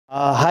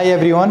Hi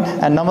everyone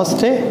and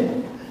namaste.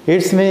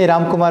 It's me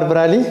Ramkumar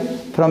Brali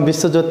from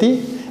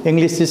Vishwajyoti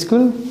English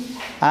School.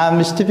 I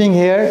am stepping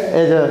here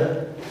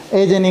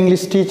as an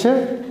English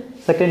teacher,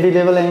 secondary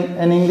level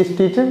an English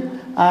teacher,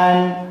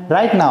 and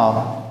right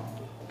now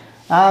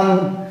I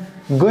am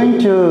going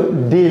to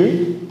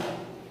deal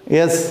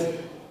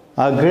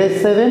a grade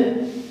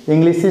 7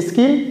 English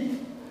skill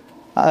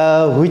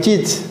which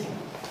is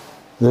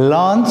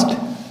launched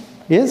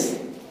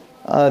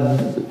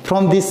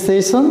from this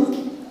session.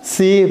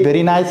 See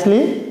very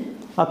nicely,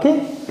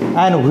 okay,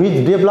 and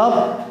which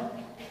develop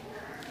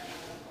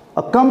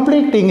a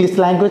complete English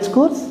language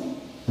course,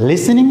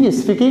 listening,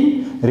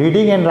 speaking,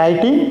 reading and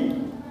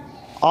writing,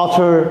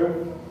 author,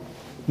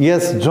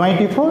 joint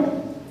effort,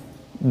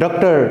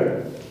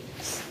 Dr.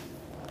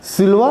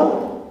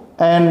 Silva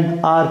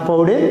and R.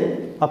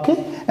 Paudel, okay,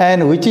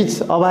 and which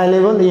is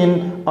available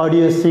in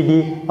audio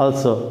CD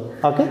also,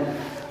 okay.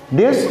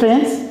 Dear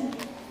students,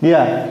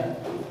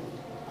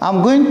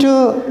 I'm going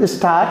to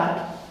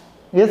start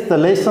the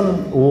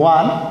lesson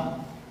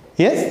 1,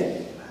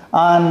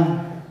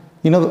 and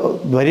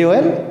very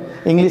well,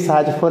 English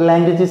has 4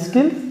 language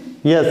skills,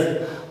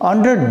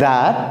 under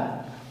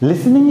that,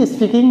 listening,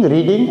 speaking,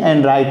 reading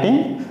and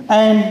writing,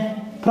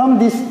 and from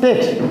this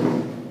text,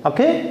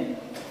 okay,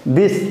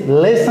 this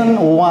lesson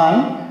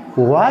 1,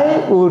 why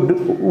would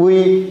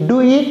we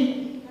do it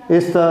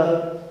is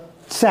the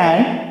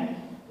chant,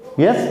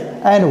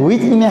 and which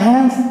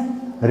enhance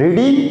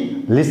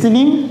reading,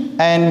 listening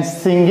and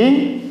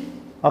singing.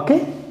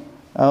 Okay,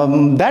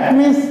 that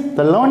means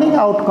the learning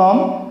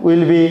outcome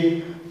will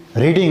be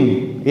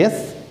reading,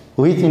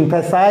 which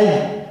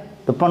emphasize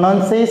the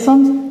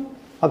pronunciations,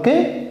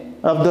 okay,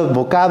 of the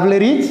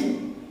vocabularies,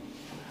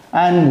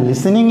 and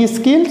listening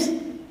skills,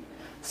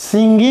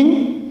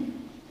 singing,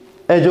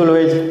 as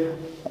always,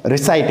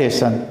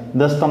 recitation.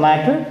 That's the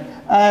matter.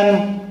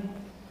 And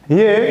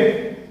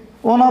here,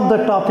 one of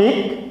the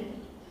topic,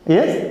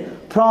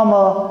 from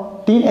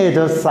a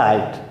teenager's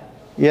side,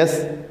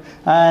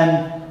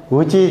 and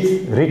which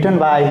is written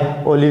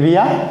by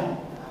Olivia.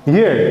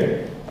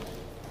 Here,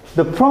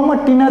 the from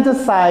a teenager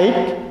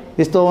side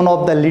is the one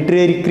of the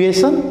literary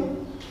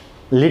creation,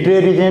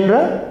 literary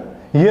genre.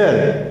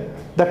 Here,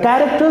 the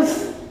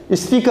characters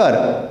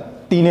speaker,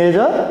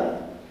 teenager,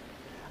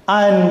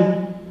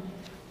 and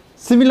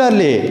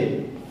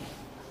similarly,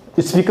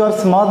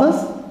 speaker's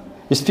mothers,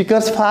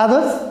 speaker's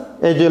fathers,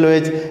 as well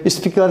as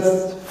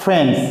speaker's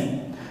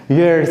friends.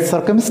 Here,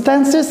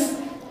 circumstances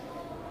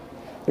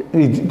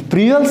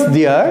prevails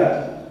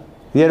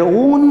their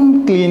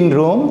own clean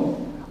room,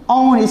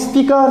 own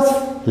speakers'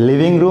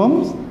 living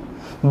rooms,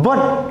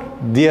 but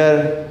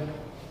their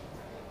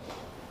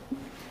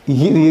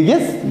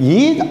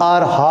his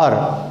or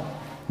her,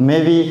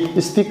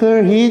 maybe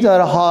speaker his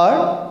or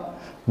her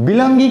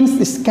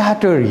belongings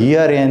scattered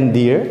here and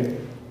there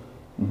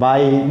by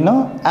and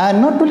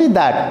not only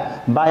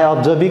that, by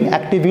observing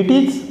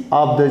activities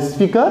of the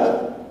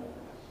speaker,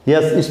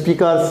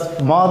 speaker's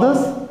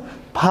mothers,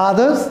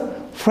 fathers,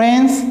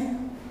 friends,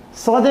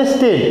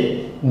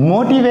 suggested,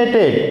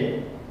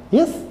 motivated,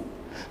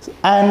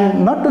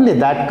 and not only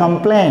that,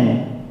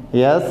 complain,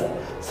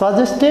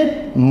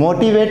 suggested,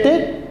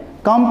 motivated,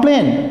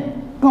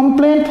 complain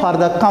for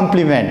the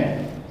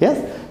compliment,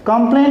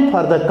 complain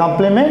for the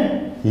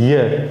compliment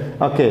here,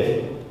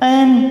 okay.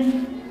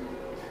 And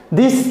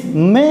this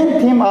main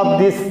theme of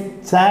this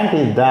chant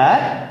is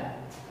that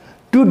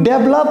to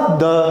develop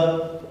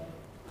the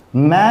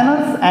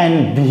manners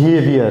and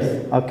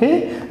behaviors,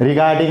 okay,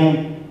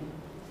 regarding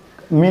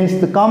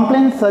means the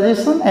complaint,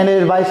 suggestion and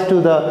advice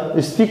to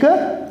the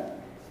speaker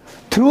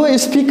through a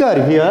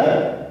speaker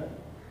here,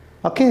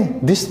 okay.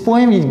 This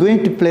poem is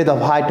going to play the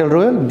vital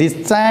role. This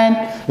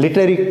chant,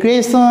 literary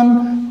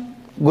creation,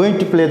 going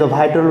to play the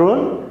vital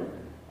role,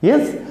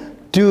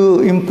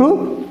 to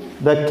improve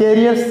the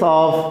careers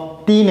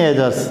of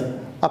teenagers,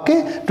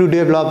 okay, to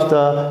develop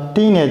the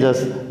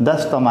teenagers.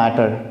 That's the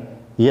matter,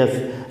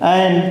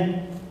 and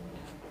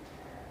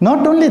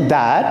not only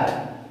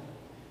that,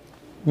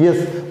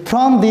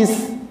 from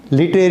this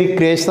literary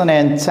creation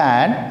and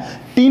chant,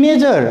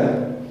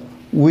 teenager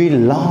will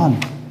learn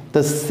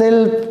the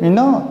self,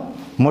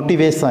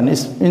 motivation,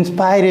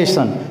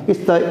 inspiration. It's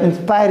the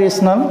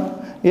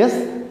inspirational,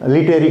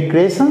 literary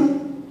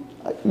creation.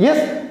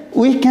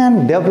 We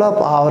can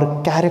develop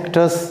our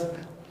characters.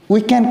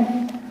 We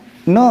can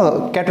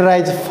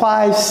categorize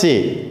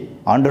 5C.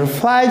 Under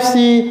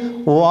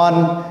 5C,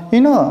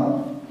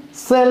 1,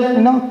 self,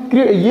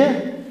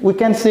 we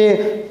can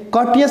say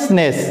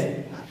courteousness.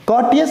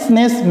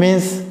 Courteousness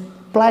means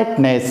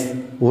politeness,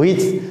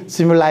 which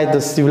symbolizes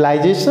the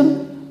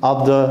civilization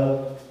of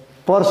the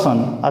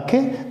person,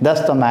 okay.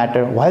 That's the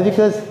matter. Why?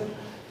 Because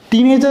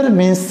teenager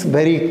means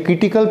very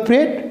critical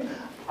period,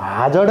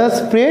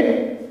 hazardous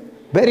period,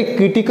 very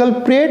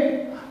critical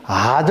period,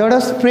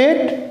 hazardous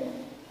period.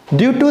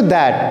 Due to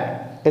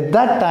that, at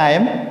that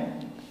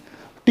time,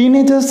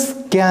 teenagers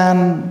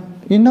can,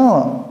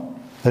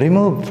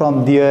 remove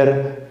from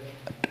their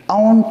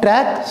own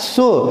track.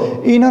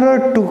 So, in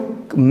order to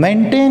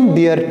maintain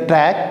their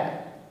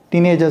track,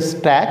 teenagers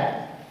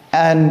track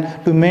and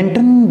to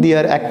maintain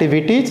their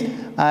activities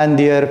and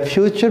their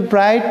future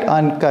bright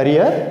and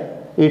career.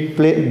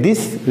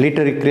 This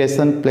literary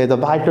creation plays a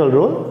vital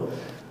role.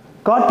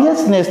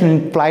 Courteousness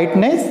means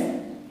politeness,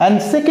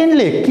 and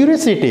secondly,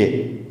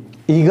 curiosity,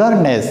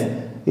 eagerness.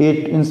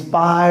 It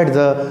inspired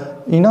the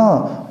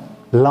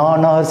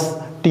learners,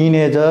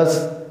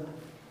 teenagers,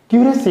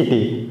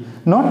 curiosity.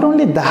 Not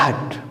only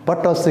that,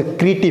 but also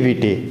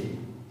creativity.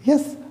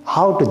 Yes,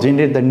 how to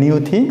generate the new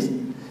things.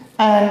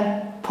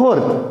 And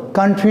fourth,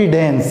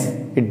 confidence.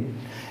 It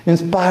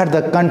inspired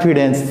the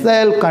confidence,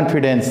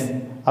 self-confidence.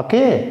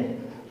 Okay,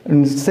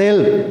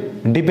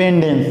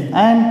 self-dependence,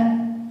 and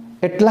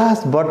at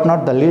last but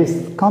not the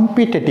least,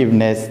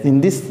 competitiveness.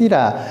 In this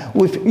era,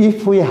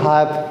 if we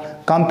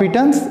have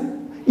competence,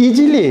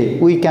 easily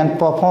we can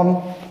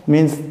perform,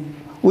 means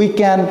we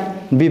can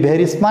be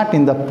very smart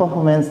in the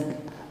performance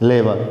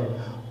level.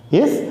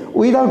 Yes,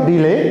 without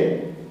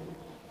delay,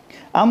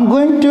 I'm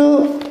going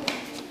to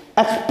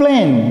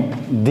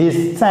explain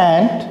this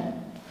chant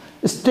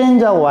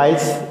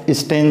stanza-wise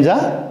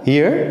stanza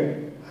here.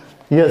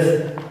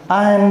 Yes,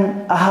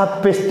 and I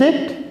have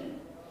pasted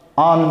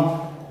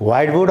on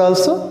whiteboard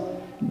also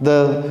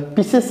the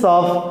pieces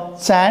of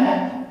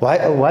chant.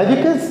 Why?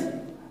 Because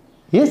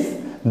yes,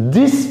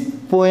 this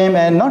poem,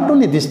 and not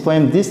only this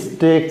poem, this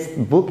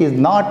textbook is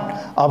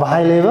not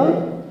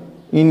available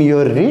in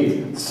your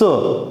reach,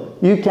 so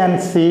you can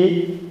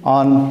see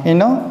on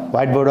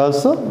whiteboard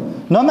also.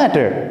 No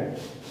matter.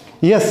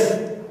 Yes,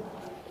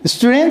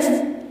 students,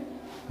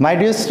 my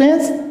dear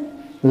students,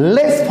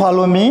 let's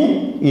follow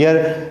me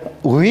here,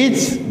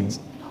 which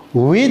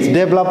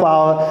develop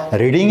our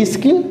reading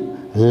skill,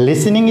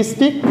 listening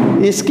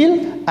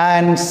skill,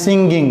 and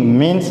singing,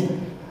 means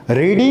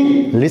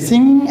reading,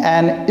 listening,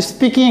 and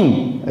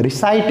speaking,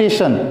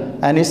 recitation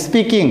and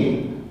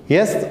speaking.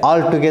 Yes,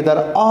 all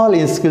together, all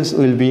skills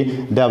will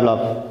be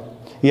developed.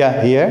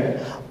 Yeah, here.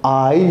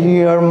 I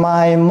hear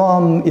my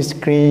mom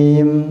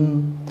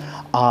scream.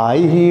 I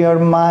hear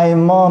my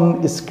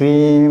mom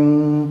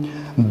scream.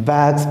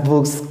 Bags,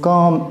 books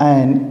come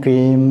and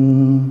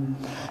cream.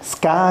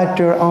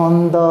 Scatter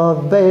on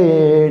the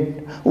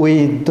bed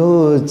with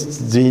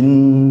those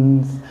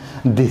jeans.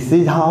 This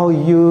is how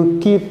you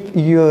keep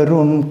your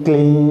room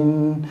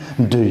clean.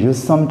 Do you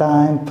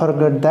sometimes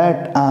forget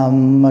that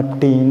I'm a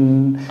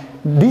teen?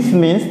 This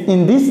means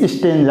in this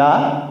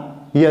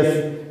stanza,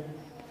 yes,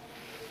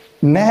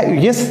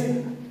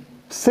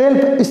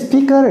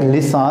 self-speaker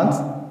listens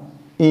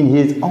in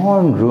his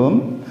own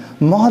room,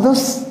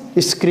 mother's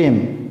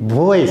scream,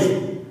 voice,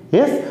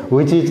 yes,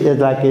 which is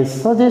like a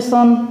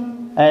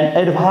suggestion and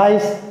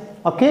advice,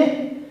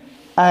 okay,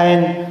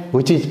 and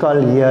which is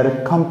called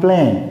here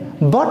complaint,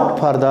 but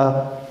for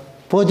the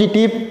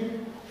positive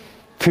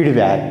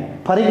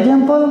feedback. For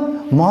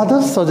example,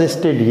 mother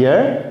suggested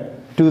here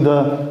to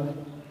the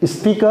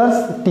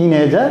speaker's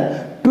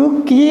teenager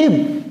to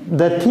keep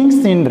the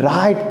things in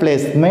right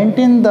place,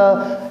 maintain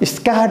the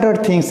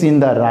scattered things in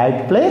the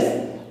right place,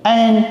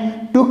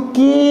 and to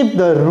keep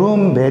the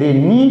room very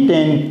neat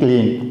and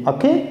clean.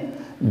 Okay,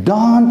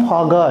 don't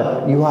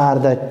forget you are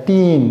the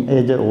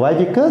teenager. Why?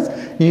 Because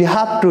you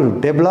have to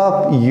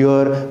develop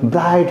your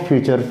bright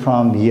future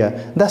from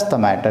here. That's the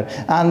matter.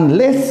 And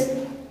let's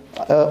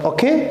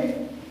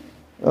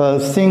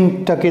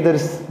sing together,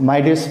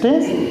 my dear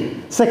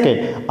students.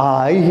 Second,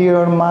 I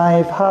hear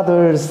my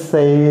father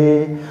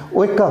say,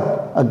 wake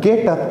up,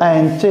 get up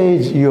and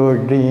chase your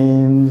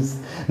dreams.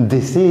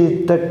 This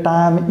is the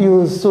time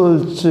you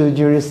should choose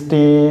your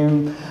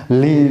stream.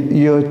 Leave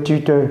your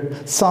Twitter,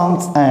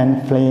 songs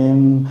and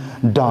flame.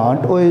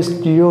 Don't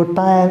waste your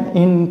time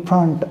in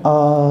front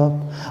of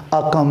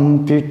a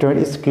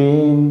computer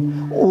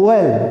screen.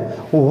 Well,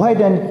 why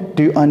don't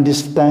you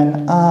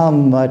understand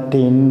I'm a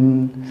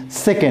teen?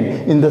 Second,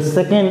 in the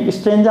second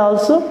stanza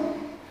also,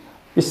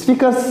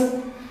 speaker's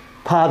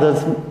father,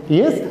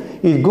 yes,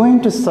 is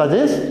going to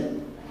suggest,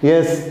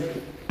 yes,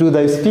 to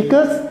the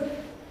speakers,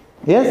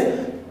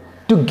 yes,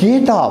 to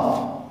get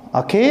up,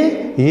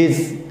 okay,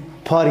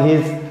 for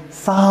his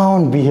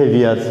sound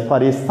behaviors,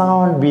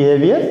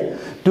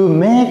 to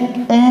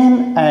make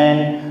aim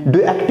and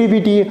do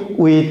activity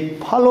with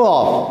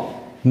follow-up,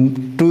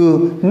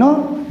 to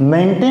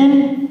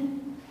maintain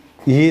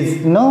his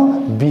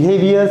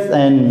behaviors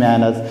and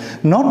manners.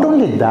 Not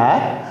only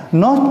that,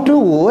 not to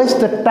waste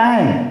the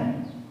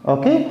time,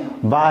 okay,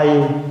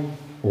 by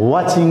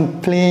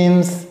watching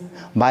films,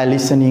 by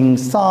listening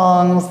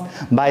songs,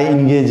 by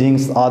engaging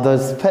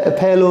others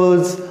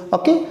fellows,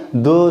 okay,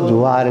 those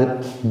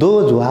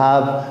who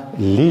have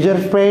leisure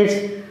periods,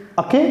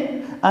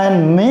 okay,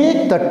 and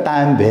make the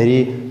time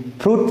very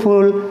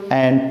fruitful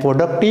and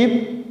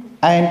productive,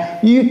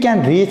 and you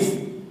can reach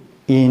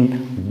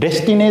in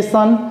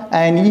destination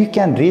and you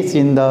can reach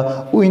in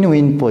the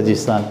win-win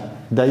position.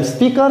 The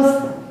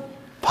speaker's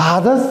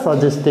father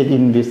suggested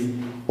in this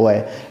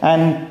way.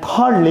 And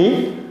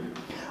thirdly,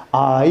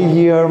 I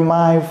hear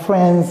my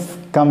friends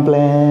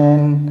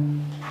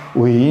complain.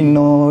 We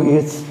know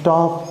it's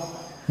tough,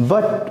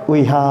 but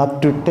we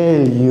have to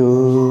tell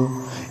you,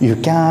 You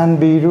can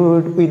be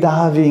rude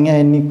without having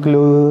any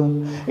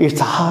clue. It's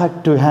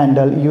hard to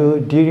handle you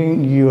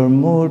during your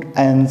mood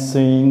and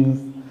swings.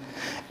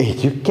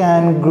 You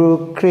can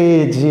grow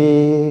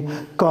crazy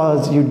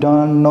cause you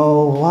don't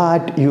know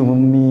what you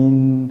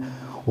mean.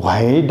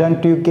 Why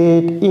don't you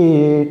get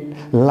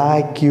it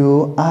like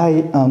you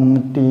I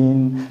am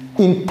teen?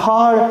 In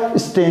third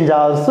stanza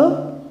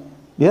also,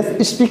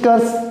 yes,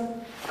 speakers,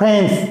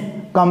 friends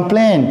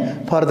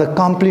complain for the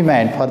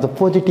compliment, for the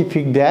positive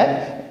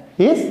feedback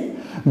is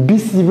be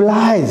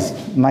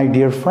civilized, my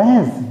dear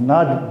friends,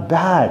 not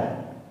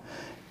bad.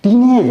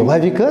 Teenage, why?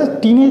 Because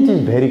teenage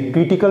is very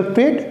critical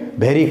period,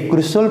 very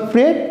crucial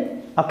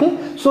period. Okay,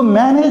 so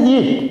manage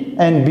it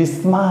and be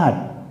smart.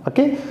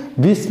 Okay,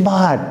 be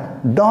smart.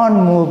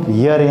 Don't move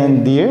here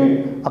and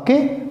there.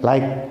 Okay,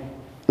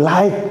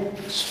 like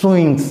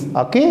swings.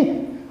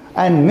 Okay,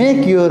 and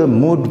make your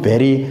mood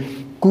very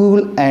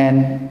cool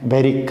and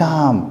very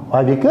calm.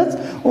 Why? Because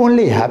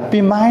only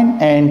happy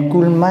mind and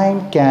cool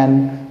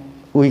mind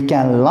we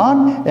can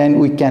learn, and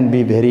we can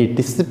be very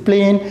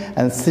disciplined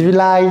and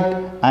civilized,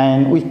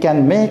 and we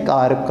can make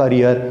our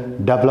career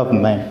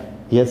development.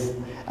 Yes,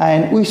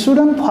 and we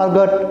shouldn't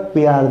forget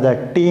we are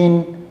the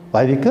teen.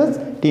 Why? Because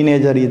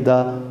teenager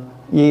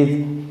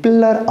is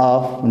pillar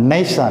of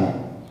nation.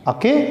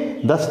 Okay,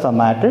 that's the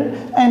matter.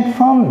 And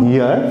from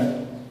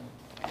here,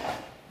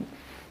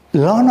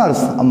 learners,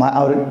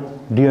 our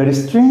dear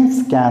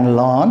students, can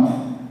learn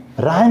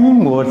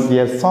rhyming words.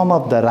 Yes, some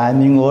of the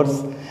rhyming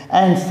words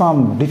and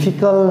some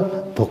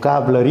difficult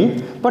vocabulary,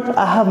 but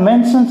I have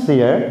mentioned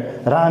here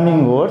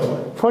rhyming words.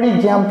 For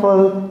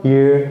example,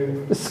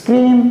 here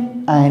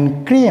scream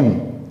and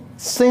cream,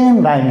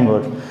 same rhyming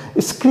word.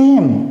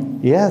 Scream,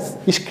 yes,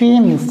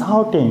 scream is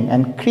shouting,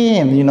 and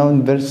cream,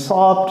 very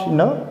soft,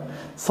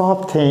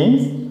 soft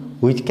things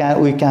which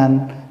we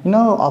can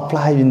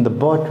apply in the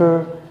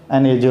butter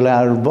and usually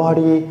our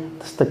body.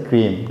 That's the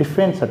cream,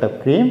 different sort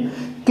of cream.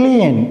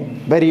 Clean,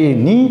 very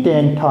neat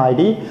and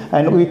tidy,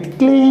 and with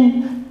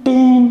clean,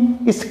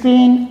 teen,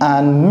 screen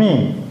and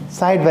mean,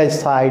 side by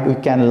side we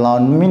can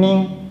learn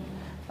meaning,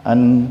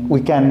 and we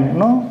can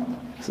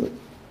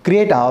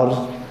create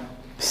our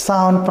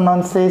sound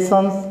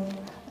pronunciations.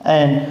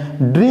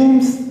 And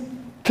dreams,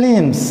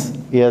 films,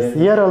 yes,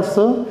 here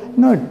also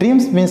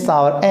dreams means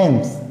our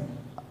aims,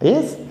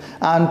 yes,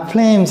 and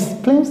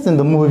flames in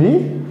the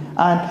movie.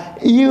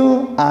 And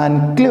you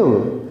and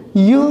clue,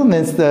 you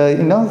means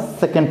the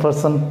second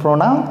person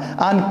pronoun,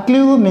 and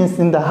clue means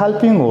in the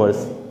helping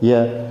words.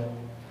 Yeah.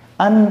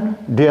 And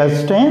dear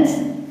students,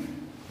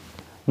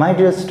 my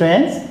dear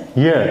students,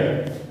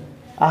 here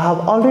I have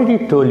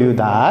already told you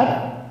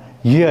that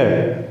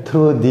here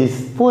through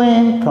this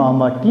poem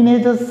from a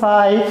teenager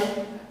side,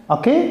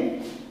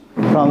 okay,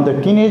 from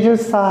the teenager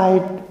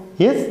side,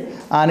 yes,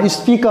 and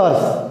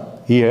speakers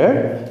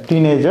here,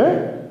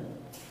 teenager,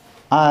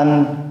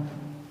 and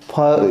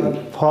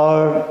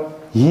for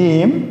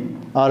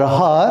him or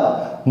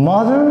her,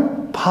 mother,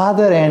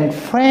 father and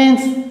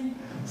friends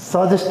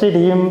suggested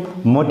him,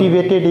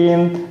 motivated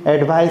him,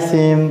 advised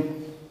him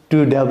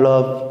to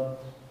develop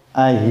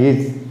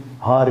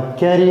her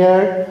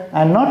career,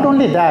 and not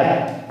only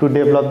that, to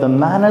develop the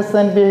manners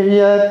and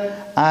behavior,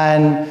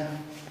 and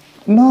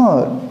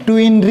to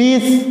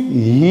enrich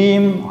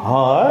him,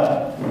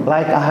 her,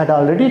 like I had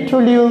already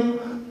told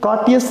you,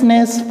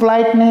 courteousness,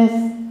 politeness,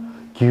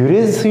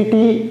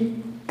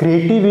 curiosity,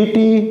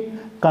 creativity,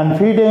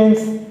 confidence,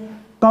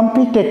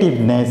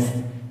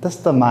 competitiveness. That's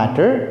the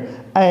matter.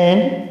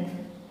 And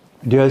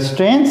dear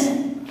students,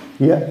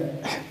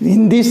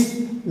 in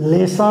this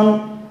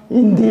lesson,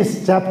 in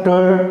this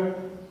chapter,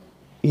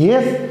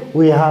 yes,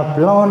 we have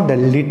learned the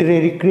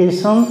literary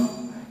creation,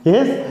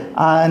 yes,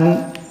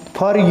 and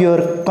for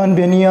your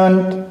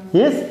convenience,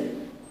 yes,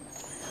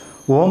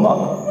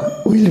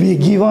 homework will be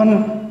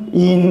given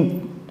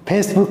in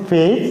Facebook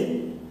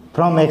page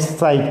from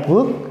exercise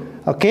book,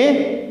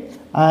 okay,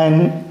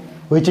 and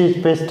which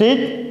is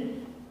pasted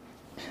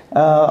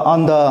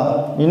on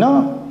the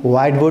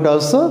whiteboard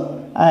also.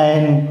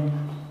 And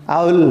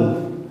I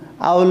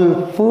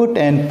will put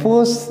and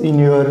post in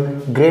your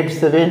grade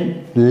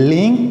 7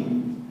 link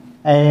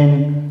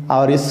and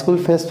our school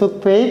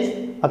Facebook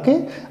page,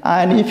 okay.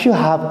 And if you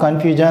have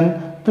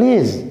confusion,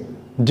 please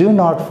do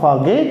not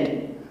forget,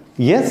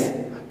 yes,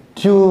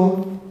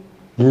 to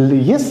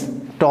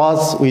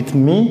toss with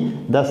me.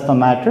 That's the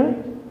matter,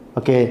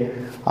 okay.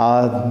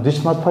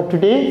 This much for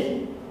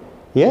today.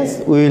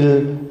 Yes,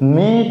 we'll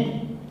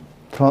meet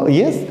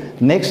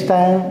next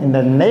time in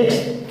the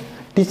next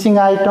teaching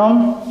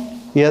item.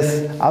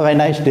 Yes, have a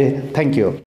nice day. Thank you.